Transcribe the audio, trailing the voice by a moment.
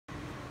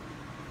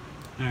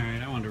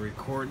Alright, I wanted to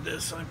record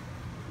this. I've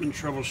been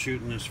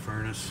troubleshooting this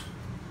furnace.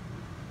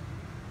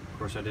 Of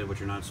course, I did what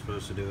you're not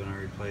supposed to do, and I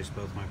replaced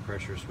both my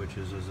pressure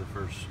switches as the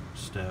first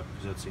step,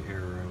 because that's the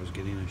error I was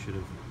getting. I should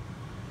have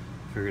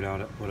figured out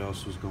what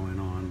else was going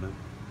on, but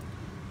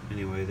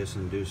anyway, this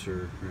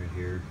inducer right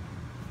here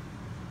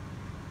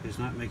is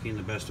not making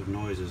the best of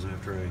noises.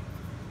 After I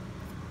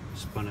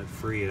spun it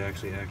free, it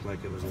actually acted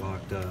like it was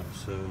locked up,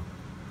 so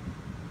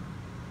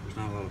there's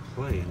not a lot of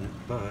play in it.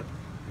 But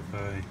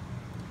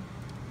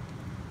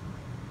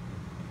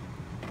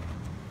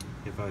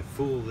if I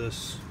fool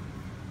this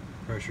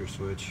pressure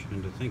switch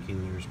into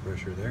thinking there's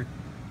pressure there,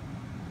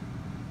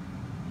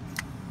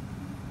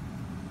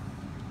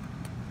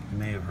 you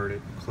may have heard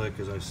it click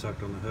as I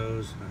sucked on the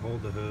hose. I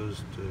hold the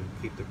hose to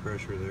keep the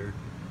pressure there,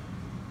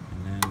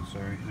 and then,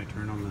 sorry, I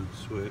turn on the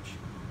switch.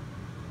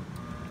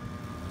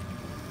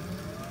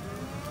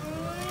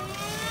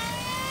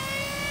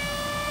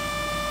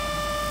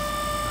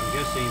 I'm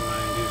guessing my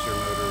inducer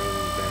motor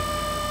is bad.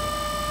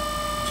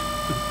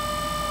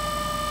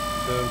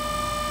 So